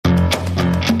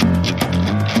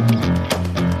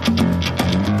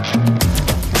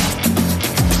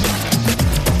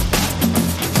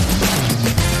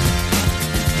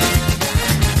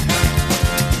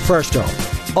First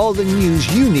up, all the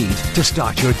news you need to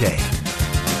start your day.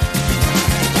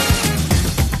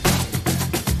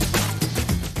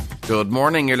 Good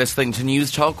morning, you're listening to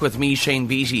News Talk with me, Shane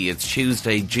Beattie. It's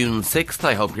Tuesday, June 6th.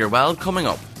 I hope you're well. Coming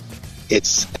up.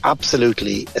 It's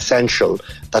absolutely essential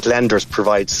that lenders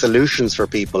provide solutions for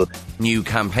people. New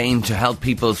campaign to help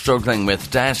people struggling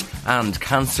with debt, and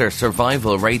cancer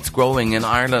survival rates growing in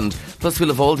Ireland. Plus we'll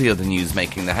have all the other news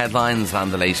making the headlines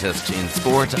and the latest in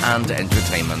sport and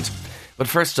entertainment. But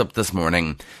first up this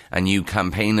morning, a new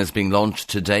campaign is being launched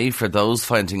today for those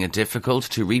finding it difficult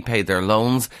to repay their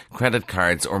loans, credit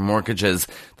cards or mortgages.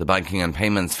 The Banking and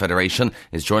Payments Federation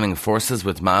is joining forces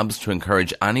with MABS to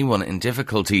encourage anyone in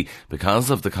difficulty because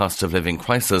of the cost of living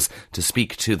crisis to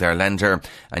speak to their lender.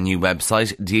 A new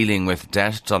website,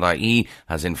 dealingwithdebt.ie,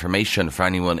 has information for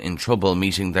anyone in trouble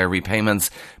meeting their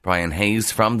repayments. Brian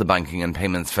Hayes from the Banking and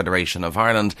Payments Federation of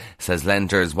Ireland says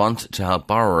lenders want to help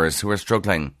borrowers who are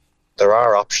struggling. There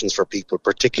are options for people,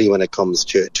 particularly when it comes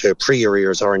to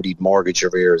pre-arrears or indeed mortgage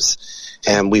arrears.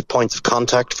 We've points of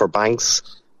contact for banks,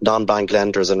 non-bank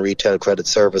lenders and retail credit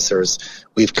servicers.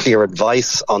 We've clear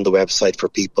advice on the website for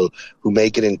people who may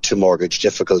get into mortgage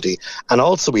difficulty. And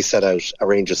also we set out a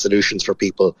range of solutions for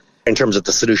people in terms of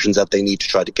the solutions that they need to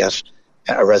try to get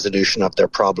a resolution of their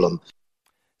problem.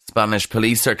 Spanish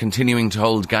police are continuing to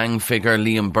hold gang figure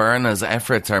Liam Byrne as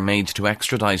efforts are made to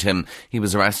extradite him. He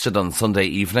was arrested on Sunday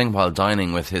evening while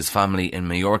dining with his family in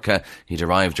Mallorca. He'd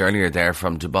arrived earlier there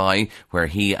from Dubai, where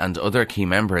he and other key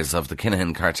members of the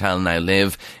Kinahan cartel now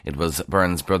live. It was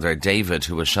Byrne's brother David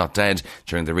who was shot dead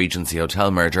during the Regency Hotel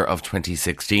murder of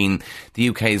 2016. The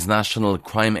UK's National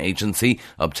Crime Agency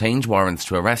obtained warrants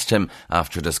to arrest him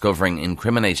after discovering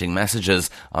incriminating messages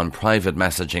on private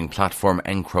messaging platform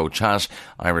EncroChat.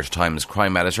 Irish Times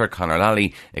crime editor Conor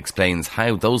Lally explains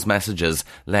how those messages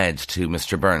led to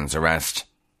Mr Byrne's arrest.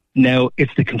 Now,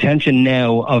 it's the contention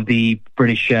now of the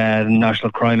British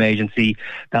National Crime Agency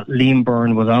that Liam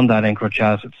Byrne was on that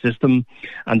EncroChat system,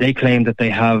 and they claim that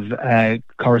they have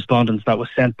correspondence that was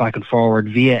sent back and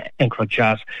forward via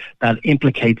EncroChat that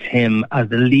implicates him as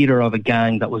the leader of a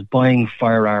gang that was buying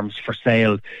firearms for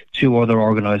sale to other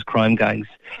organised crime gangs.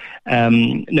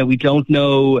 Now, we don't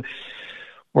know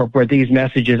were these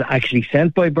messages actually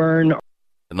sent by Byrne.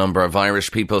 The number of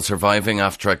Irish people surviving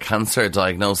after a cancer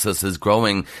diagnosis is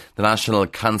growing. The National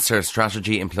Cancer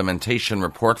Strategy Implementation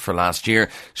Report for last year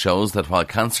shows that while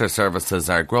cancer services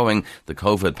are growing, the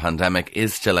COVID pandemic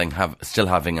is still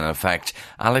having an effect.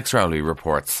 Alex Rowley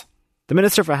reports. The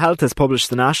Minister for Health has published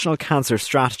the National Cancer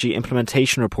Strategy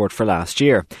Implementation Report for last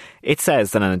year. It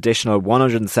says that an additional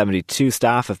 172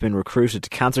 staff have been recruited to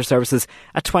cancer services,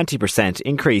 a 20%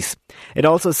 increase. It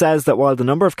also says that while the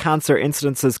number of cancer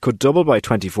incidences could double by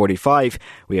 2045,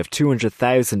 we have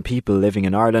 200,000 people living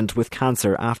in Ireland with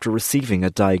cancer after receiving a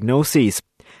diagnosis.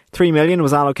 3 million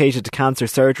was allocated to cancer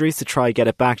surgeries to try get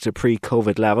it back to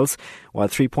pre-COVID levels, while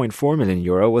 €3.4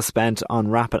 million was spent on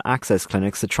rapid access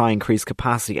clinics to try increase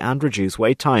capacity and reduce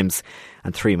wait times.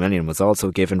 And 3 million was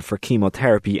also given for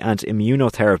chemotherapy and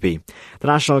immunotherapy. The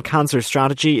National Cancer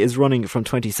Strategy is running from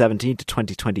 2017 to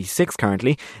 2026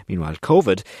 currently. Meanwhile,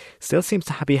 COVID still seems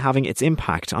to be having its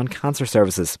impact on cancer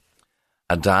services.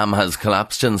 A dam has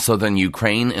collapsed in southern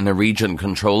Ukraine in a region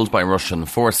controlled by Russian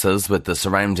forces, with the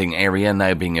surrounding area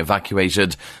now being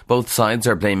evacuated. Both sides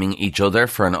are blaming each other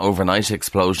for an overnight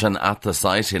explosion at the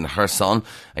site in Kherson.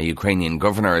 A Ukrainian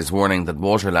governor is warning that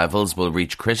water levels will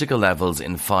reach critical levels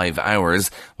in 5 hours,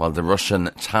 while the Russian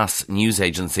TASS news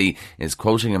agency is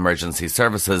quoting emergency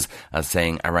services as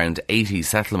saying around 80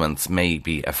 settlements may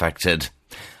be affected.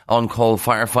 On-call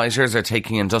firefighters are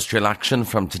taking industrial action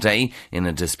from today in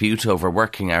a dispute over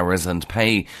working hours and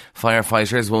pay.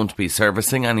 Firefighters won't be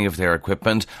servicing any of their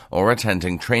equipment or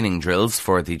attending training drills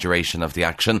for the duration of the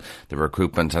action. The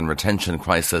recruitment and retention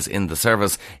crisis in the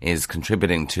service is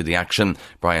contributing to the action.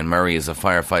 Brian Murray is a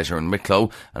firefighter in Wicklow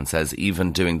and says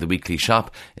even doing the weekly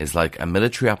shop is like a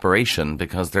military operation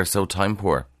because they're so time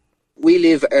poor. We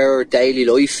live our daily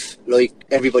life like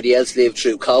everybody else lived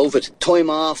through COVID.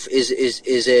 Time off is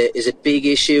a big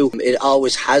issue. It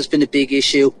always has been a big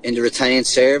issue in the retained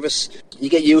service. You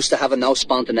get used to having no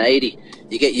spontaneity.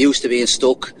 You get used to being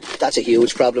stuck. That's a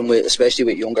huge problem, especially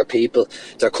with younger people.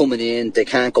 They're coming in, they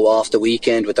can't go off the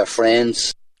weekend with their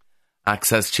friends.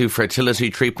 Access to fertility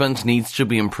treatment needs to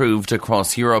be improved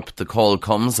across Europe. The call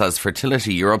comes as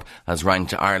Fertility Europe has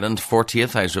ranked Ireland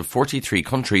 40th out of 43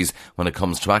 countries when it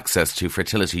comes to access to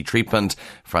fertility treatment.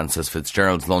 Francis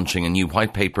Fitzgerald's launching a new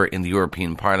white paper in the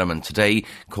European Parliament today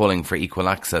calling for equal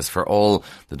access for all.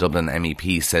 The Dublin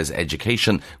MEP says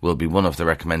education will be one of the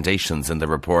recommendations in the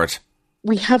report.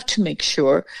 we have to make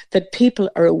sure that people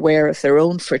are aware of their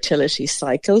own fertility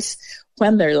cycles,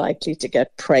 when they're likely to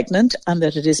get pregnant, and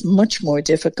that it is much more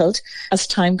difficult as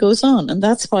time goes on. And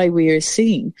that's why we are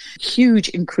seeing huge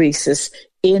increases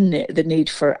in the need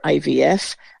for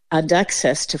IVF and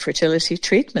access to fertility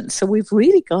treatment. So we've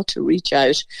really got to reach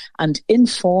out and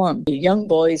inform young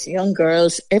boys, young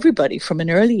girls, everybody from an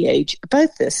early age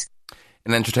about this.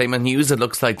 In entertainment news, it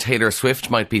looks like Taylor Swift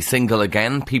might be single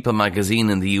again. People magazine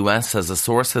in the US says a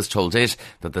source has told it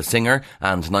that the singer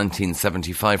and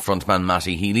 1975 frontman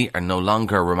Matty Healy are no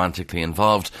longer romantically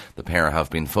involved. The pair have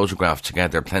been photographed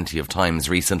together plenty of times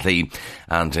recently.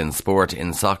 And in sport,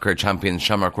 in soccer, champions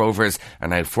Shamrock Rovers are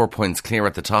now 4 points clear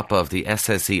at the top of the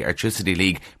SSE Airtricity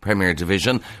League Premier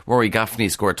Division. Rory Gaffney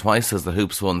scored twice as the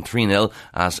Hoops won 3-0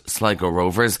 at Sligo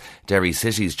Rovers. Derry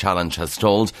City's challenge has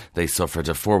stalled. They suffered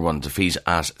a 4-1 defeat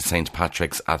at St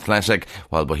Patrick's Athletic,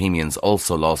 while Bohemians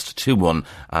also lost 2-1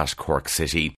 at Cork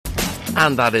City.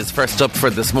 And that is First Up for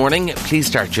this morning. Please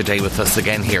start your day with us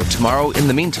again here tomorrow. In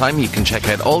the meantime, you can check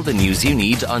out all the news you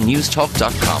need on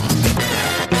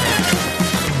newstalk.com.